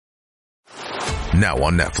Now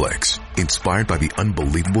on Netflix, inspired by the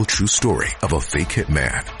unbelievable true story of a fake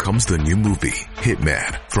hitman, comes the new movie,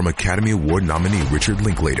 Hitman, from Academy Award nominee Richard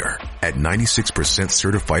Linklater. At 96%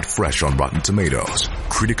 certified fresh on Rotten Tomatoes,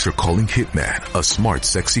 critics are calling Hitman a smart,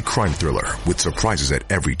 sexy crime thriller with surprises at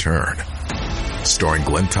every turn. Starring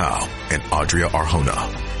Glenn Powell and Adria Arjona,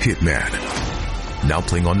 Hitman. Now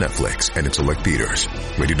playing on Netflix and in select theaters.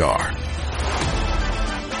 Rated R.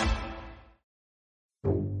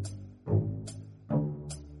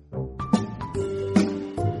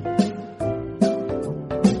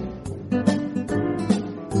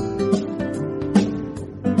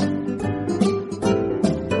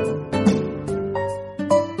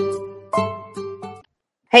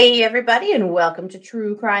 Hey everybody, and welcome to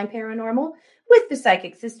True Crime Paranormal with the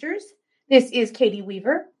Psychic Sisters. This is Katie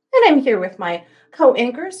Weaver, and I'm here with my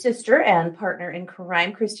co-anchor, sister, and partner in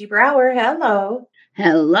crime, Kristi Brower. Hello.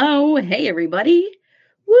 Hello. Hey everybody.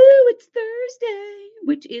 Woo, it's Thursday,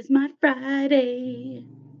 which is my Friday.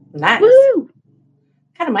 Nice. Woo.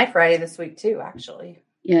 Kind of my Friday this week too, actually.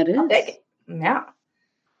 Yeah, it is. I'll take it. Yeah.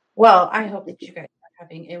 Well, I hope that you guys are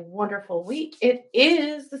having a wonderful week. It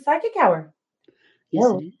is the Psychic Hour. Yes,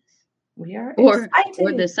 it is. We are excited.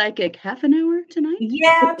 Or the psychic half an hour tonight?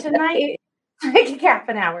 Yeah, tonight, psychic half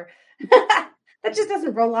an hour. That just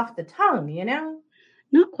doesn't roll off the tongue, you know?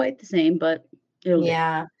 Not quite the same, but it'll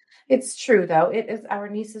Yeah, it's true, though. It is our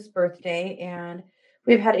niece's birthday, and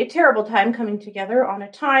we've had a terrible time coming together on a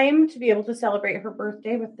time to be able to celebrate her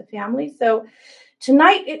birthday with the family. So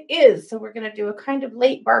tonight it is. So we're going to do a kind of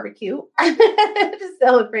late barbecue to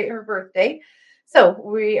celebrate her birthday. So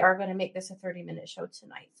we are going to make this a 30-minute show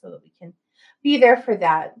tonight so that we can be there for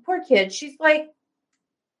that. Poor kid. She's like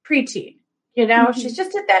preteen, you know, she's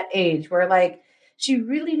just at that age where like she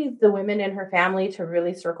really needs the women in her family to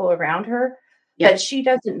really circle around her, but she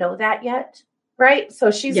doesn't know that yet. Right.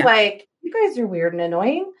 So she's like, you guys are weird and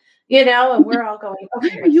annoying, you know, and we're all going,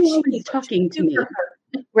 okay, why are you always talking to me?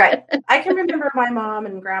 Right. I can remember my mom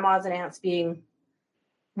and grandmas and aunts being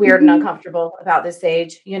weird and uncomfortable about this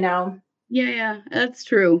age, you know? Yeah, that's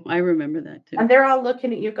true. I remember that too. And they're all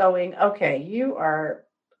looking at you going, okay, you are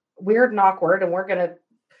weird and awkward, and we're going to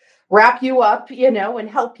wrap you up, you know, and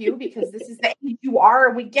help you because this is the age you are,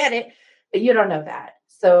 and we get it, but you don't know that.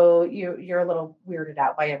 So you're a little weirded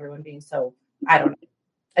out by everyone being so, I don't know,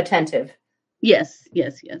 attentive. Yes.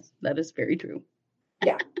 That is very true.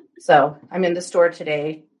 Yeah. So I'm in the store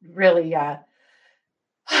today, really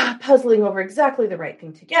puzzling over exactly the right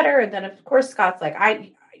thing to get her. And then, of course, Scott's like,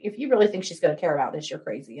 if you really think she's going to care about this, you're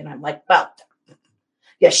crazy. And I'm like, well,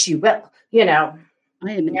 yes, she will, you know.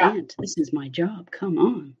 I am an aunt. This is my job. Come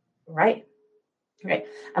on. Right.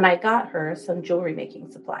 And I got her some jewelry making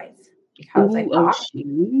supplies because I thought, she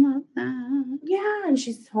loved that. Yeah, and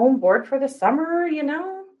she's home bored for the summer, you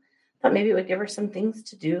know. Thought maybe it would give her some things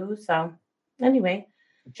to do. So anyway,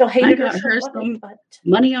 she'll hate it. I got her some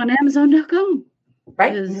money on Amazon.com.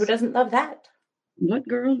 Right. And who doesn't love that? What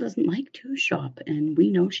girl doesn't like to shop? And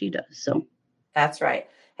we know she does. So that's right.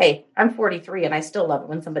 Hey, I'm 43 and I still love it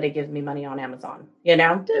when somebody gives me money on Amazon, you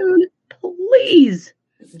know? Dude, please.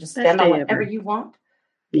 Just spend on whatever you want.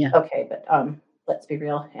 Yeah. Okay, but let's be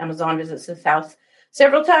real. Amazon visits this house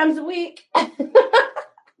several times a week.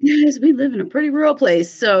 Yes, we live in a pretty rural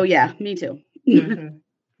place. So yeah, me too. Mm-hmm.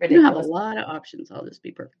 We don't have a lot of options. I'll just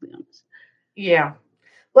be perfectly honest. Yeah.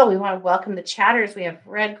 Well, we want to welcome the chatters. We have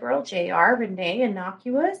Red Girl, JR, Renee,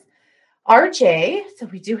 Innocuous, RJ. So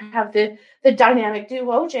we do have the dynamic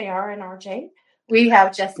duo, JR and RJ. We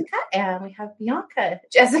have Jessica and we have Bianca.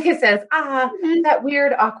 Jessica says, that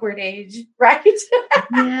weird, awkward age, right?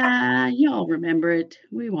 Yeah, y'all remember it.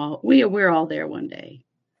 We're all there one day.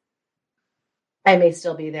 I may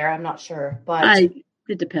still be there. I'm not sure, but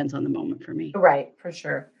it depends on the moment for me. Right, for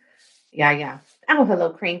sure. Yeah. Oh,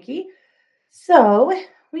 hello, Cranky. So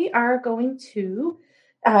we are going to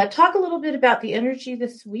talk a little bit about the energy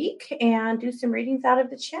this week and do some readings out of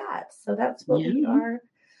the chat. So that's what we are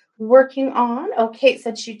working on. Oh, Kate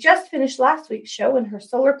said she just finished last week's show and her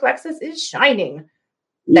solar plexus is shining.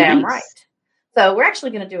 Nice. Damn right. So we're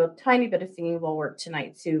actually going to do a tiny bit of singing bowl work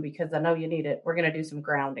tonight too, because I know you need it. We're going to do some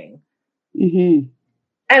grounding. Mm-hmm.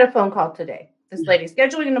 I had a phone call today. This lady's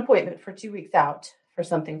scheduling an appointment for 2 weeks out for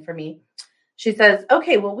something for me. She says,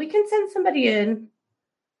 okay, well, we can send somebody in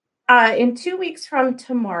 2 weeks from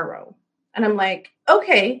tomorrow. And I'm like,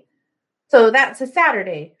 okay, so that's a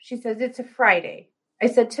Saturday. She says, it's a Friday. I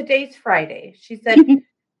said, today's Friday. She said,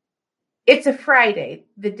 it's a Friday,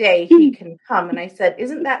 the day he can come. And I said,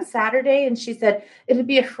 isn't that Saturday? And she said, it'd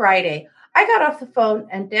be a Friday. I got off the phone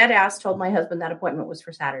and dead ass told my husband that appointment was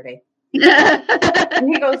for Saturday. And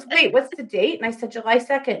he goes, wait, what's the date? And I said, July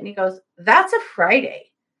 2nd. And he goes, that's a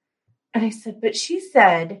Friday. And I said, but she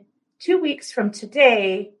said 2 weeks from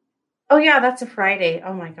today. Oh, yeah, that's a Friday.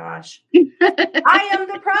 Oh, my gosh. I am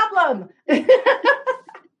the problem.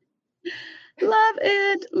 Love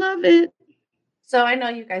it. Love it. So I know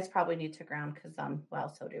you guys probably need to ground because,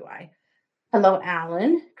 well, so do I. Hello,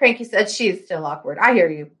 Alan. Cranky said she's still awkward. I hear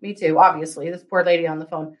you. Me too, obviously. This poor lady on the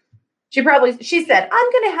phone. She said,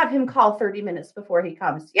 I'm going to have him call 30 minutes before he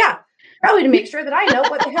comes. Yeah, probably to make sure that I know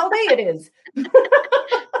what the hell day it is.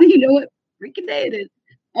 You know what freaking day it is.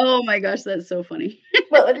 Oh my gosh, that's so funny.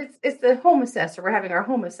 Well, it's the home assessor. We're having our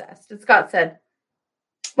home assessed. And Scott said,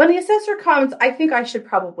 when the assessor comes, I think I should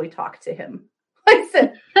probably talk to him. I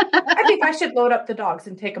said, I think I should load up the dogs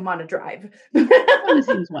and take them on a drive. That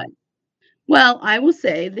seems wise. Well, I will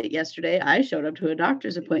say that yesterday I showed up to a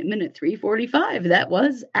doctor's appointment at 3:45. That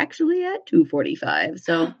was actually at 2:45.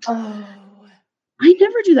 So I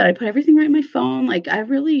never do that. I put everything right in my phone. Like, I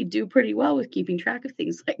really do pretty well with keeping track of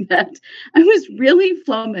things like that. I was really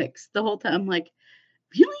flummoxed the whole time. Like,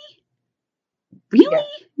 really? Really?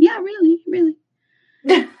 Yeah, really.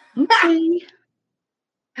 Okay.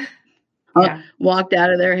 Yeah. Walked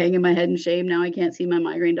out of there hanging my head in shame. Now I can't see my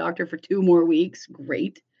migraine doctor for 2 more weeks.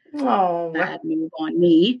 Great. Oh, Bad move on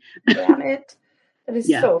me. Damn it. That is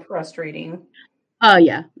so frustrating. Oh,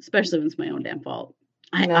 yeah. Especially when it's my own damn fault.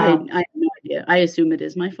 I No. have no idea. I assume it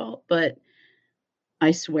is my fault, but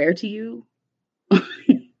I swear to you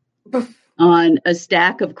on a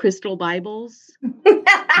stack of crystal Bibles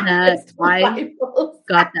that I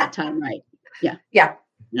got that time right. Yeah. Yeah.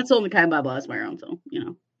 That's the only kind of Bible I swear on, so, you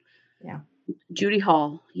know. Yeah. Judy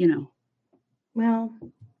Hall, you know. Well,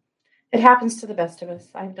 it happens to the best of us.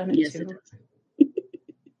 I've done it Yes, too. It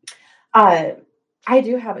does. I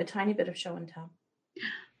do have a tiny bit of show and tell.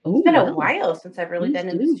 Oh, it's been a while since I've really been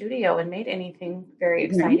in the do. studio and made anything very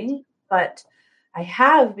exciting, but I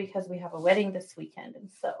have because we have a wedding this weekend. And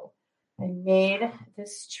so I made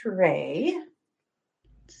this tray.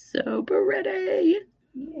 So pretty.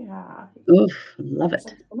 Yeah. Oof, love it.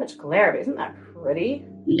 So much glare. Isn't that pretty?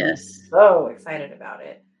 Yes. So excited about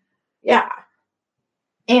it. Yeah.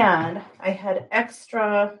 And I had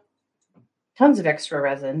tons of extra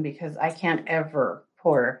resin because I can't ever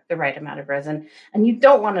pour the right amount of resin. And you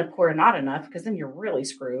don't want to pour not enough because then you're really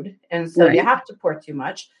screwed. And so you have to pour too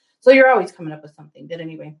much. So you're always coming up with something. But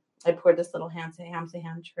anyway, I poured this little ham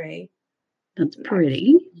tray. That's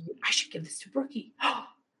pretty. I should give this to Brookie. I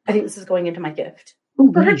think this is going into my gift.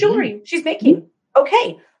 Oh, for her jewelry she's making.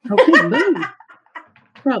 Okay. Okay, boom.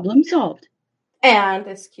 Problem solved. And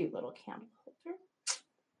this cute little candle holder.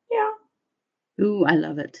 Yeah. Ooh, I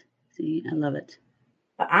love it. See, I love it.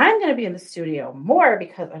 But I'm going to be in the studio more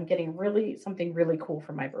because I'm getting something really cool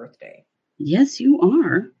for my birthday. Yes, you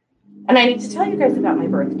are. And I need to tell you guys about my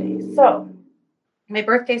birthday. So my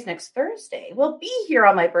birthday's next Thursday. We'll be here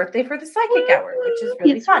on my birthday for the psychic hour, which is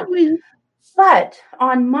really fun. But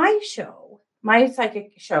on my show, my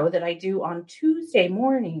psychic show that I do on Tuesday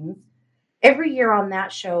mornings, every year on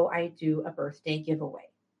that show, I do a birthday giveaway.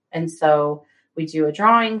 And so we do a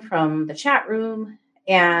drawing from the chat room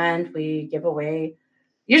and we give away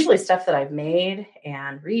usually stuff that I've made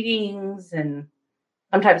and readings and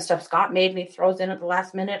sometimes stuff Scott made me throws in at the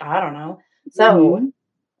last minute. I don't know. So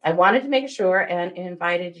I wanted to make sure and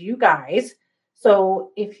invited you guys.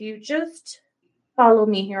 So if you just follow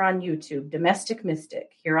me here on YouTube, Domestic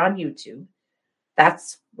Mystic here on YouTube,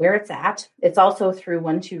 that's where it's at. It's also through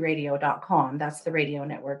 12radio.com. That's the radio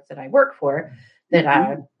network that I work for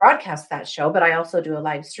that broadcasts that show, but I also do a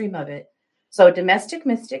live stream of it. So Domestic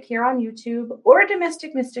Mystic here on YouTube or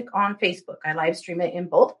Domestic Mystic on Facebook. I live stream it in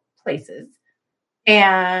both places.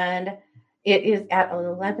 And it is at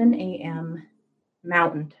 11 a.m.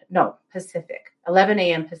 Pacific. 11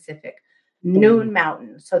 a.m. Pacific, noon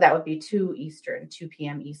Mountain. So that would be 2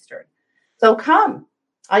 p.m. Eastern. So come.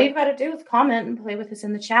 All you've got to do is comment and play with us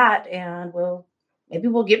in the chat, and we'll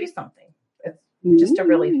give you something. It's just a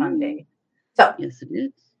really fun day. So yes, it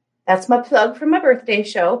is. That's my plug for my birthday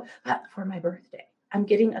show. For my birthday, I'm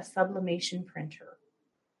getting a sublimation printer,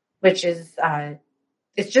 which is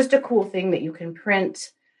it's just a cool thing that you can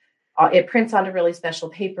print. It prints on a really special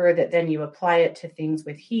paper that then you apply it to things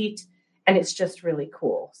with heat, and it's just really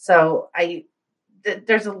cool. So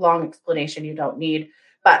there's a long explanation you don't need,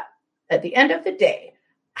 but at the end of the day,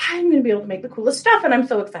 I'm going to be able to make the coolest stuff, and I'm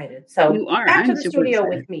so excited. So you are. Back to the studio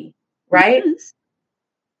with me, right? Yes.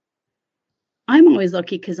 I'm always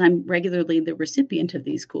lucky because I'm regularly the recipient of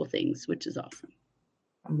these cool things, which is awesome.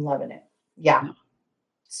 I'm loving it. Yeah.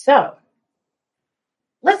 So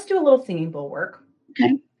let's do a little singing bowl work.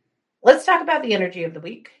 Okay. Let's talk about the energy of the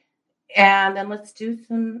week. And then let's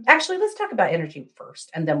talk about energy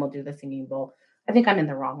first, and then we'll do the singing bowl. I think I'm in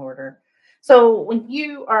the wrong order. So when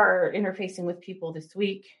you are interfacing with people this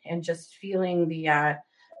week and just feeling the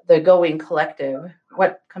going collective,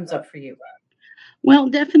 what comes up for you? Well,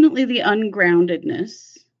 definitely the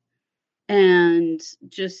ungroundedness and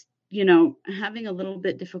just, having a little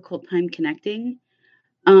bit difficult time connecting.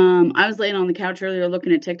 I was laying on the couch earlier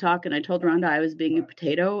looking at TikTok and I told Rhonda I was being a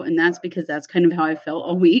potato, and that's because that's kind of how I felt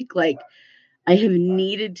all week. Like I have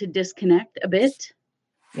needed to disconnect a bit.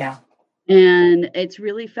 Yeah. And it's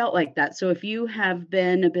really felt like that. So if you have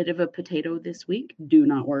been a bit of a potato this week, do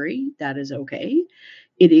not worry. That is okay.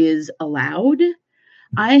 It is allowed.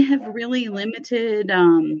 I have really limited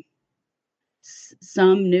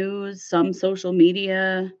some news, some social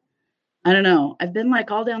media. I don't know. I've been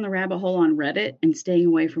like all down the rabbit hole on Reddit and staying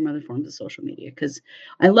away from other forms of social media because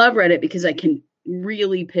I love Reddit because I can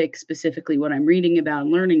really pick specifically what I'm reading about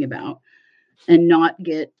and learning about and not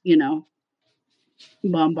get,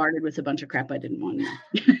 bombarded with a bunch of crap I didn't want to know.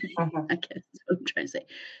 Uh-huh. I guess that's what I'm trying to say.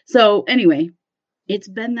 So anyway, it's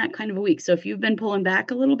been that kind of a week. So if you've been pulling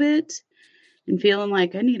back a little bit and feeling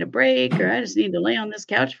like I need a break or I just need to lay on this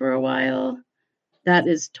couch for a while, that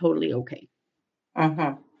is totally okay.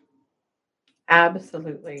 Uh-huh.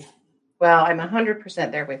 Absolutely. Well, I'm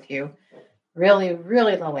 100% there with you. Really,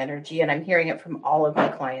 really low energy. And I'm hearing it from all of my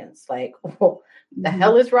clients. Like, oh, the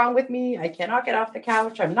hell is wrong with me? I cannot get off the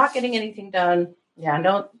couch. I'm not getting anything done. Yeah,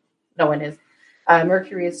 no one is.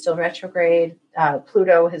 Mercury is still retrograde.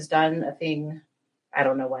 Pluto has done a thing. I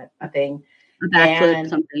don't know what, a thing. A backflip,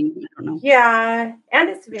 something. I don't know. Yeah. And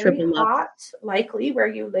it's very Triple hot. Likely where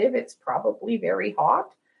you live, it's probably very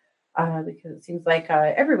hot. Because it seems like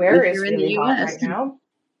everywhere is really hot right now.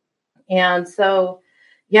 And so,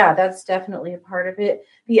 yeah, that's definitely a part of it.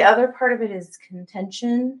 The other part of it is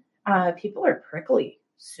contention. People are prickly,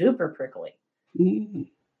 super prickly. Mm-hmm.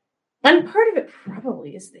 And part of it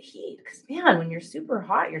probably is the heat. Because, man, when you're super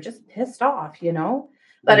hot, you're just pissed off,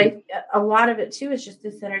 But a lot of it, too, is just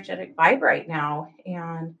this energetic vibe right now.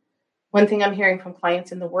 And one thing I'm hearing from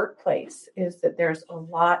clients in the workplace is that there's a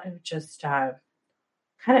lot of just kind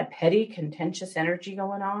of petty, contentious energy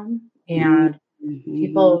going on. And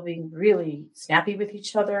people being really snappy with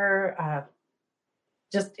each other,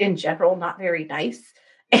 just in general, not very nice.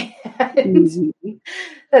 And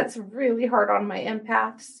that's really hard on my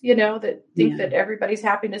empaths, that think that everybody's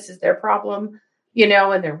happiness is their problem,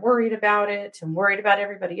 and they're worried about it and worried about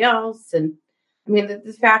everybody else. And I mean,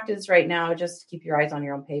 the fact is right now, just keep your eyes on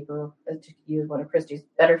your own paper, to use one of Kristi's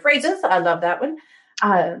better phrases. I love that one.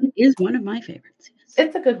 It is one of my favorites. Yes.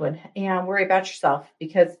 It's a good one. And worry about yourself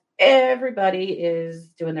because everybody is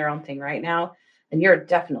doing their own thing right now. And you're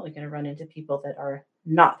definitely going to run into people that are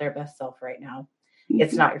not their best self right now.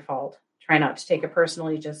 It's not your fault. Try not to take it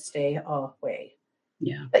personally. Just stay away.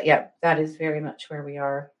 Yeah. But yeah, that is very much where we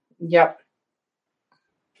are. Yep.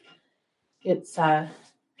 It's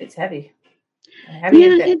heavy.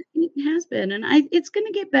 It has been, and it's going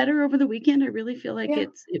to get better over the weekend. I really feel like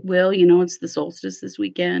it will. It's the solstice this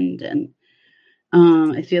weekend, and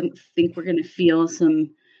I think we're going to feel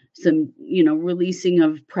some releasing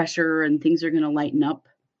of pressure, and things are going to lighten up.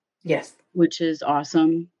 Yes, which is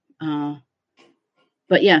awesome.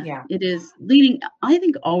 But yeah, it is I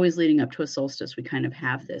think always leading up to a solstice, we kind of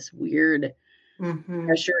have this weird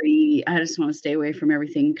pressure-y, I just want to stay away from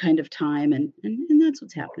everything kind of time. And that's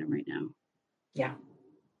what's happening right now. Yeah.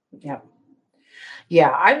 Yeah. Yeah.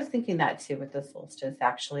 I was thinking that too with the solstice,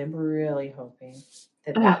 actually. I'm really hoping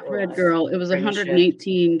that Red girl, it was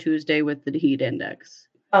 118 Tuesday with the heat index.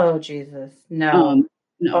 Oh, Jesus. No.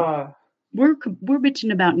 No. We're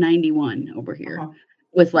bitching about 91 over here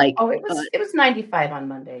with like. Oh, it was 95 on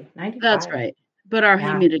Monday. 95. That's right. But our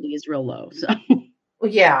humidity is real low. So. Well,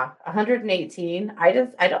 yeah, 118. I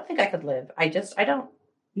don't think I could live. I don't.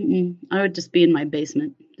 I would just be in my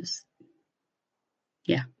basement.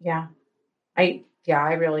 Yeah. Yeah. I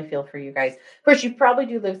really feel for you guys. Of course, you probably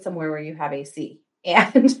do live somewhere where you have AC.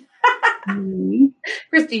 And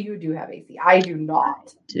Kristi, you do have AC. I do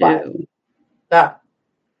not. Boo.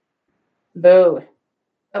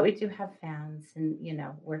 But we do have fans and,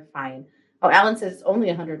 we're fine. Oh, Alan says only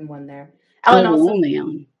 101 there. Alan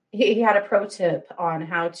Alan. He had a pro tip on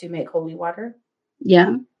how to make holy water.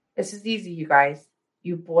 Yeah. This is easy, you guys.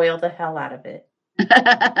 You boil the hell out of it.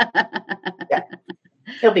 Yeah.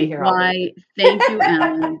 He'll be here all day. Thank you,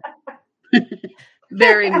 Alan.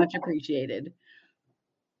 Very much appreciated.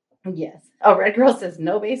 Yes. Oh, Red Girl says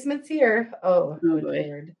no basements here. Oh, boy.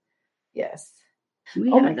 Lord. Yes.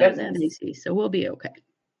 We have those at AC, so we'll be okay.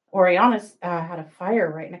 Oriana's had a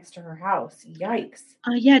fire right next to her house. Yikes.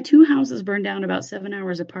 Yeah, 2 houses burned down about 7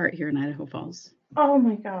 hours apart here in Idaho Falls. Oh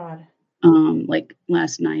my God. Like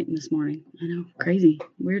last night and this morning. I know, crazy.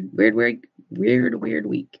 Weird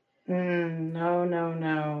week.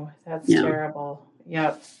 No. That's terrible.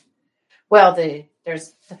 Yep. Well,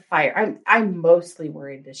 there's the fire. I'm mostly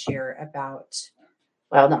worried this year about,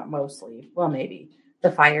 well, not mostly, well, maybe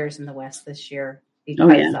the fires in the West this year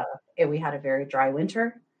because we had a very dry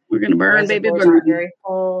winter. We're gonna burn, baby, Reservoirs burn. aren't very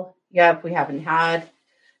full. Yep, we haven't had.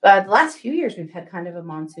 The last few years, we've had kind of a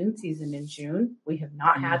monsoon season in June. We have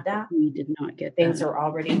not had that. We did not get Things that. are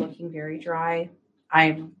already looking very dry.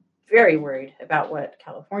 I'm very worried about what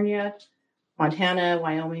California, Montana,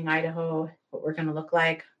 Wyoming, Idaho, what we're going to look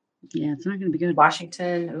like. Yeah, it's not going to be good.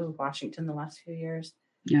 Washington the last few years.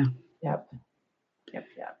 Yeah. Yep.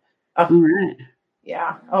 Oh, all right.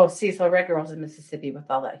 Yeah. Oh, see, so Red Girls in Mississippi with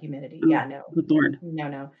all that humidity. Yeah, no. Good Lord.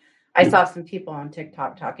 No. I saw some people on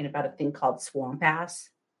TikTok talking about a thing called swamp ass.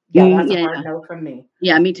 Yeah, that's a hard no from me.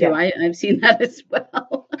 Yeah, me too. Yeah. I've seen that as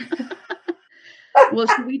well. Well,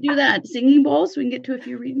 should we do that singing bowl so we can get to a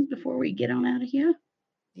few readings before we get on out of here?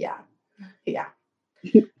 Yeah.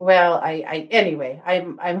 Well, anyway,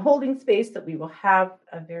 I'm holding space that we will have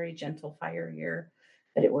a very gentle fire year,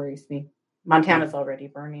 but it worries me. Montana's already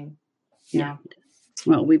burning. Yeah.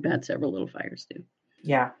 Well, we've had several little fires too.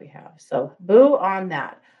 Yeah, we have. So boo on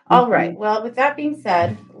that. All right. Well, with that being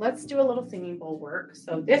said, let's do a little singing bowl work.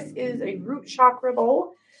 So this is a root chakra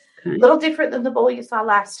bowl. A little different than the bowl you saw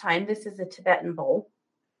last time. This is a Tibetan bowl.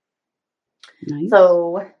 Nice.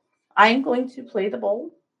 So I'm going to play the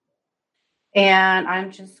bowl. And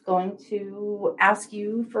I'm just going to ask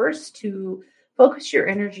you first to focus your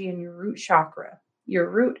energy in your root chakra. Your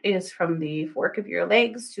root is from the fork of your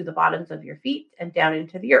legs to the bottoms of your feet and down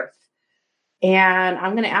into the earth. And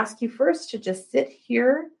I'm going to ask you first to just sit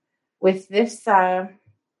here with this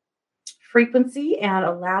frequency and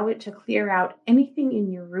allow it to clear out anything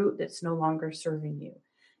in your root that's no longer serving you.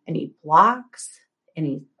 Any blocks,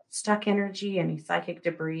 any stuck energy, any psychic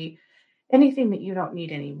debris, anything that you don't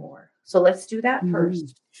need anymore. So let's do that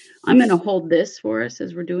first. I'm going to hold this for us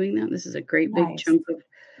as we're doing that. This is a great big chunk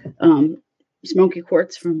of smoky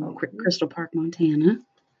quartz from Crystal Park, Montana.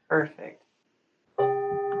 Perfect.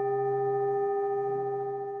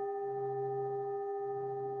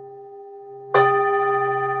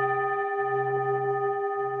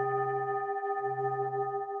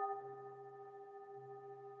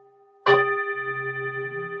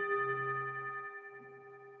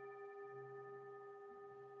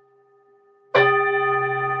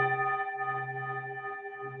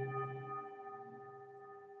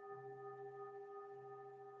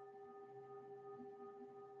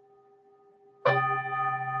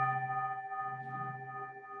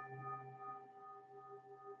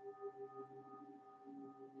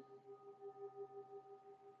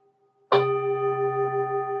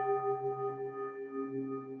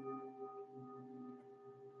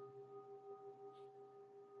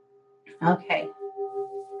 Okay,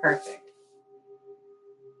 perfect.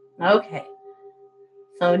 Okay,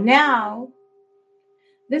 so now,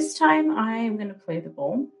 this time I am going to play the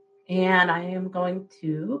bowl, and I am going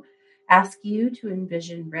to ask you to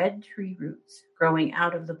envision red tree roots growing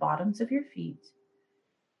out of the bottoms of your feet,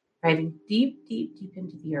 driving deep, deep, deep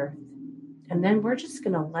into the earth. And then we're just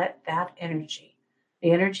going to let that energy,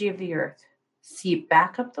 the energy of the earth, seep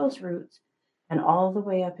back up those roots and all the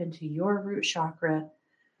way up into your root chakra,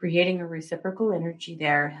 creating a reciprocal energy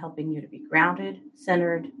there, helping you to be grounded,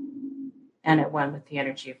 centered, and at one with the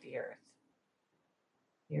energy of the earth.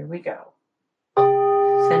 Here we go.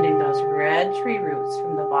 Sending those red tree roots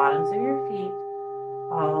from the bottoms of your feet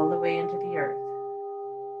all the way into the earth.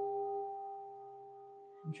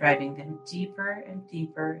 And driving them deeper and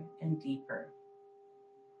deeper and deeper.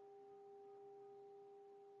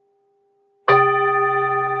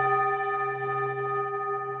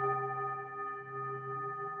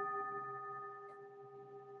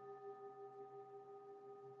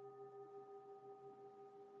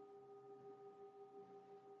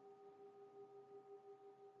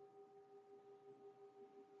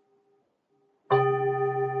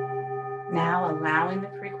 Now allowing the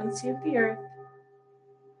frequency of the earth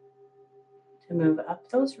to move up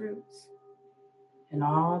those roots and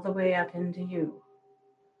all the way up into you.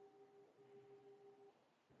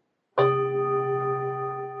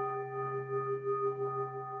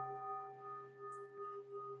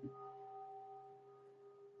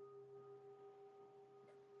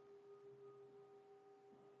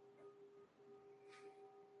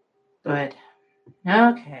 Good.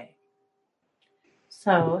 Okay.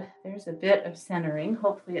 So there's a bit of centering.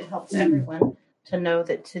 Hopefully it helps everyone. to know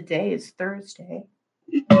that today is Thursday.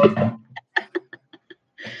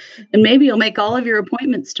 And maybe you'll make all of your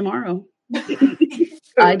appointments tomorrow.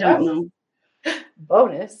 I don't know.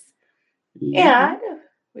 Bonus. Yeah. And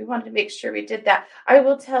we wanted to make sure we did that. I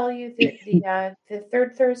will tell you that the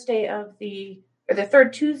third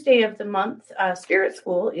Tuesday of the month, Spirit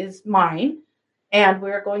School is mine, and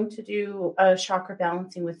we're going to do a chakra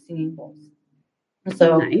balancing with singing bowls.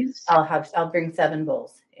 So nice. I'll bring 7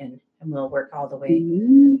 bowls in, and we'll work all the way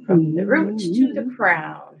from the root to the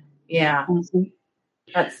crown. Yeah, awesome.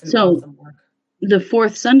 That's some awesome work. The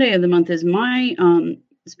 4th Sunday of the month is my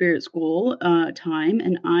Spirit School time,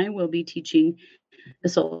 and I will be teaching the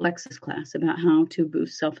Solar Plexus class about how to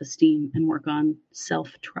boost self-esteem and work on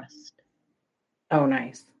self-trust. Oh,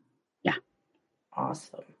 nice. Yeah.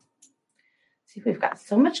 Awesome. See, we've got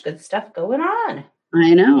so much good stuff going on.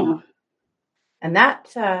 I know. And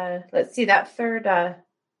that, let's see, that third,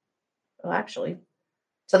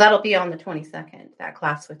 so that'll be on the 22nd, that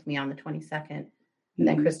class with me on the 22nd. And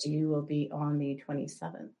then, Kristi, you will be on the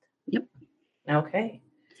 27th. Yep. Okay.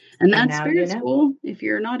 And that's Spirit School. If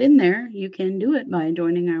you're not in there, you can do it by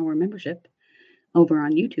joining our membership over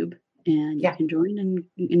on YouTube, and you can join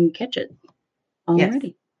and catch it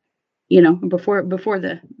already. Yes. Before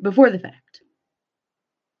the fact.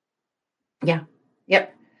 Yeah.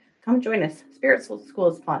 Yep. Come join us. Spirit School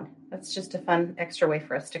is fun. That's just a fun extra way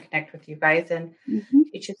for us to connect with you guys and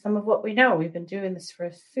teach you some of what we know. We've been doing this for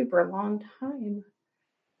a super long time.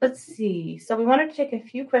 Let's see. So we wanted to take a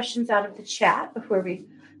few questions out of the chat before we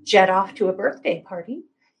jet off to a birthday party.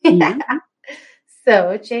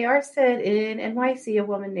 So JR said, in NYC, a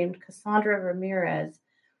woman named Cassandra Ramirez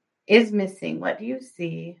is missing. What do you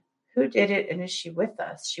see? Who did it, and is she with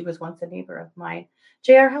us? She was once a neighbor of mine.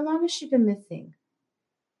 JR, how long has she been missing?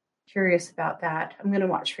 Curious about that. I'm going to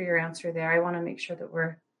watch for your answer there. I want to make sure that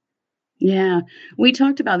we're... Yeah. We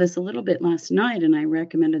talked about this a little bit last night, and I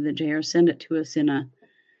recommended that JR send it to us in an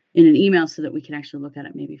email so that we can actually look at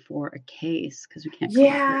it maybe for a case, because we can't cover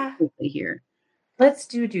it quickly here. Let's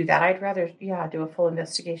do that. I'd rather, do a full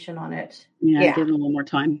investigation on it. Yeah, give it a little more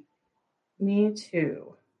time. Me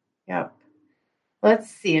too. Yep. Let's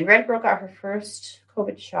see. And Red Girl got her first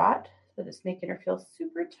COVID shot, so it's making her feel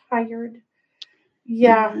super tired.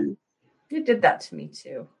 Yeah. You did that to me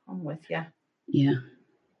too. I'm with you. Yeah.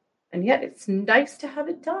 And yet it's nice to have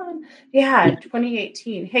it done. Yeah.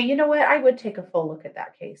 2018. Hey, you know what? I would take a full look at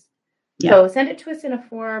that case. Yeah. So send it to us in a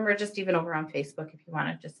form, or just even over on Facebook if you want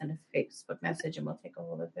to just send us a Facebook message and we'll take a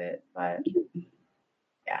hold of it. But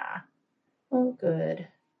yeah. Oh, good.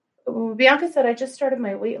 Well, Bianca said, I just started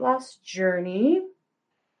my weight loss journey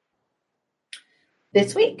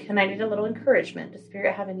this week, and I need a little encouragement. Does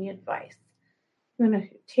Spirit have any advice? You want to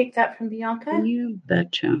take that from Bianca? You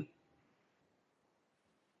betcha.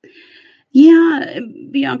 Yeah,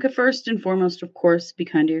 Bianca, first and foremost, of course, be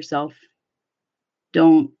kind to yourself.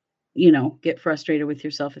 Don't, get frustrated with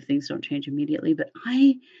yourself if things don't change immediately. But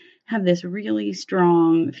I have this really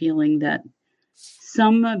strong feeling that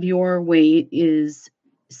some of your weight is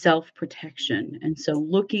self-protection. And so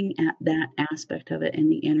looking at that aspect of it and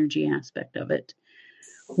the energy aspect of it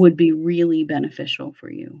would be really beneficial for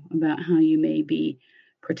you, about how you may be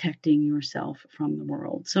protecting yourself from the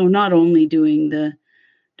world. So not only doing the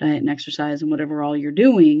diet and exercise and whatever all you're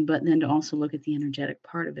doing, but then to also look at the energetic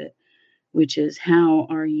part of it, which is how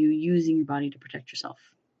are you using your body to protect yourself?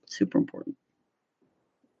 Super important.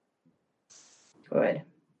 Good.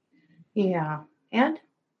 Yeah. And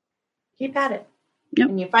keep at it. Yep.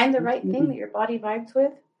 When you find the right thing that your body vibes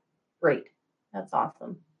with, great. That's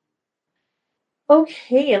awesome.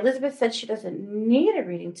 Okay, Elizabeth said she doesn't need a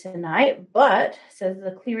reading tonight, but says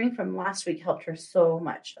the clearing from last week helped her so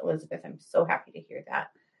much. Elizabeth, I'm so happy to hear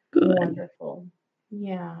that. Good. Wonderful.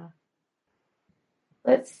 Yeah.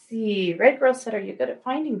 Let's see. Red Girl said, are you good at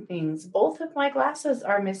finding things? Both of my glasses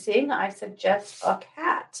are missing. I suggest a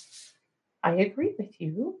cat. I agree with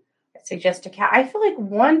you. I suggest a cat. I feel like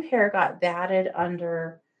one pair got batted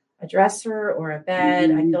under a dresser or a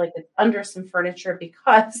bed. I feel like it's under some furniture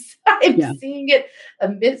because I'm seeing it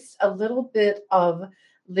amidst a little bit of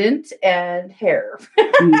lint and hair. So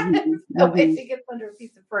I think it's under a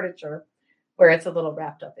piece of furniture where it's a little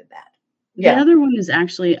wrapped up in that. The other one is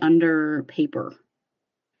actually under paper.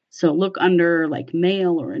 So look under like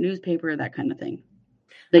mail or a newspaper, that kind of thing.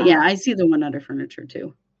 But I see the one under furniture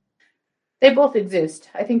too. They both exist.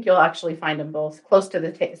 I think you'll actually find them both close to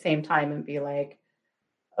the same time and be like,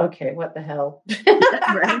 okay, what the hell?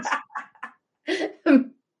 Right.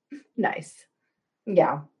 Nice.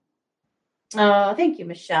 Yeah. Thank you,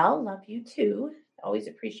 Michelle. Love you too. Always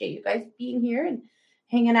appreciate you guys being here and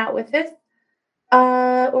hanging out with us.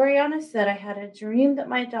 Oriana said, I had a dream that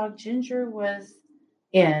my dog Ginger was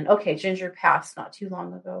in. Okay, Ginger passed not too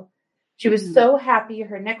long ago. She was so happy.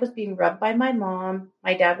 Her neck was being rubbed by my mom.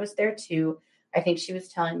 My dad was there too. I think she was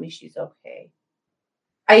telling me she's okay.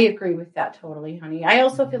 I agree with that totally, honey. I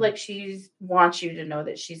also feel like she wants you to know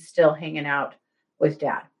that she's still hanging out with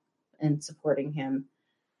dad and supporting him.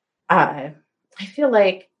 I feel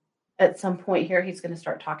like at some point here, he's going to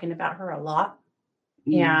start talking about her a lot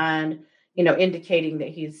and, indicating that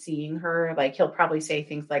he's seeing her. Like he'll probably say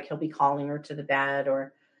things like he'll be calling her to the bed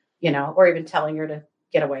or even telling her to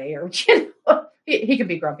get away or, he could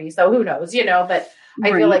be grumpy. So who knows, but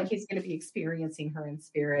I feel like he's going to be experiencing her in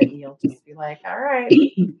spirit and you'll just be like, all right,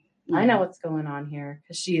 I know what's going on here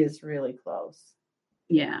because she is really close.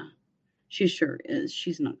 Yeah, she sure is.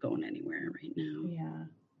 She's not going anywhere right now. Yeah.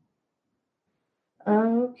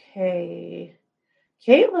 Okay.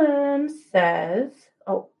 Caitlin says,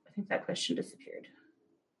 I think that question disappeared.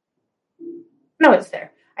 No, it's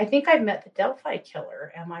there. I think I've met the Delphi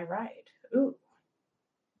killer. Am I right? Ooh.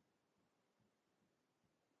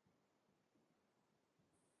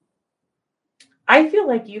 I feel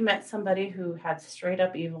like you met somebody who had straight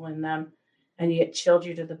up evil in them and it chilled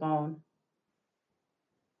you to the bone.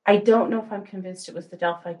 I don't know if I'm convinced it was the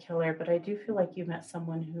Delphi killer, but I do feel like you met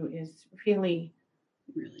someone who is really,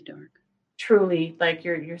 really dark. Truly, like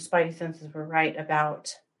your spidey senses were right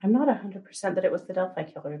about. I'm not 100% that it was the Delphi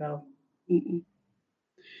killer, though. Mm-mm.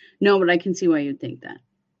 No, but I can see why you'd think that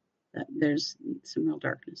there's some real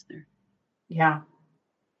darkness there. Yeah.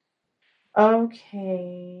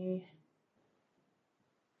 Okay.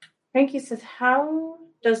 Frankie says, how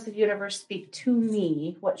does the universe speak to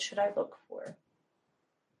me? What should I look for?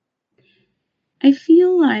 I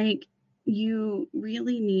feel like you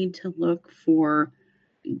really need to look for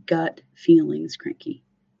gut feelings, Cranky.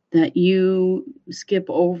 That you skip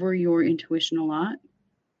over your intuition a lot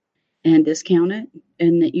and discount it,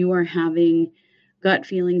 and that you are having gut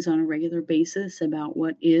feelings on a regular basis about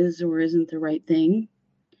what is or isn't the right thing.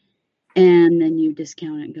 And then you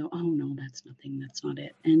discount it and go, oh no, that's nothing, that's not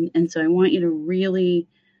it. And so I want you to really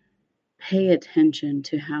pay attention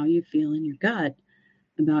to how you feel in your gut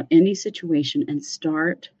about any situation and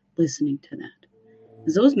start listening to that.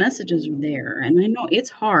 Because those messages are there. And I know it's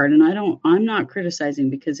hard, and I'm not criticizing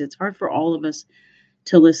because it's hard for all of us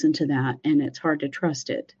to listen to that and it's hard to trust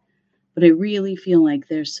it. But I really feel like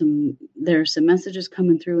there's some messages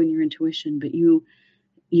coming through in your intuition, but you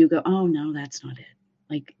go, oh no, that's not it.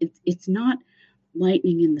 Like it's not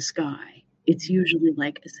lightning in the sky. It's usually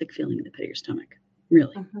like a sick feeling in the pit of your stomach.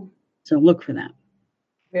 Really. Mm-hmm. So look for that.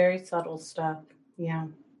 Very subtle stuff. Yeah.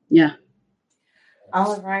 Yeah.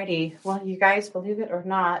 All righty. Well, you guys, believe it or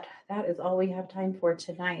not, that is all we have time for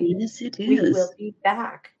tonight. Yes, it is. We will be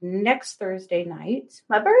back next Thursday night,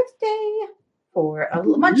 my birthday, for a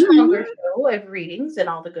much longer show of readings and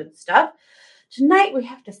all the good stuff. Tonight, we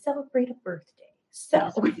have to celebrate a birthday. So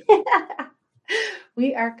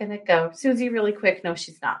we are going to go. Susie, really quick. No,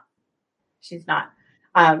 she's not. She's not.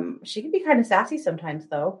 She can be kind of sassy sometimes,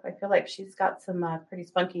 though. I feel like she's got some pretty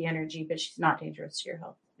spunky energy, but she's not dangerous to your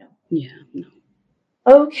health. No. Yeah, no.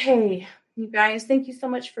 Okay, you guys, thank you so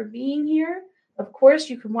much for being here. Of course,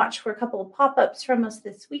 you can watch for a couple of pop-ups from us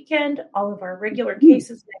this weekend, all of our regular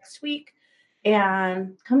cases next week,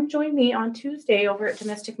 and come join me on Tuesday over at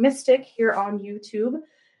Domestic Mystic here on YouTube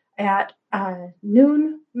at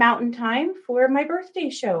noon Mountain Time for my birthday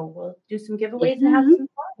show. We'll do some giveaways and have some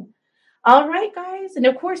fun. All right, guys. And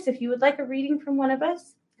of course, if you would like a reading from one of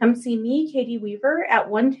us, come see me, Katie Weaver, at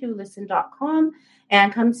 12listen.com,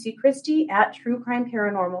 and come see Kristi at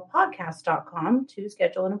truecrimeparanormalpodcast.com to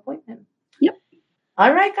schedule an appointment. Yep.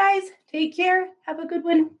 All right, guys. Take care. Have a good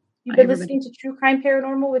one. You've been listening to True Crime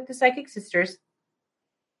Paranormal with the Psychic Sisters.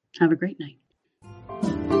 Have a great night.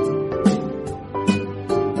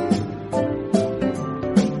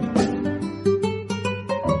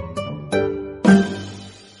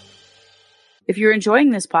 If you're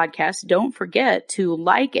enjoying this podcast, don't forget to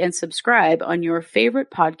like and subscribe on your favorite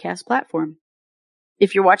podcast platform.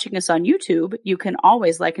 If you're watching us on YouTube, you can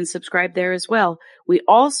always like and subscribe there as well. We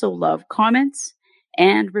also love comments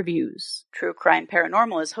and reviews. True Crime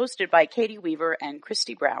Paranormal is hosted by Katie Weaver and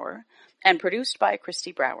Kristi Brower and produced by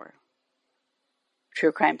Kristi Brower.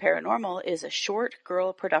 True Crime Paranormal is a Short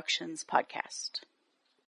Girl Productions podcast.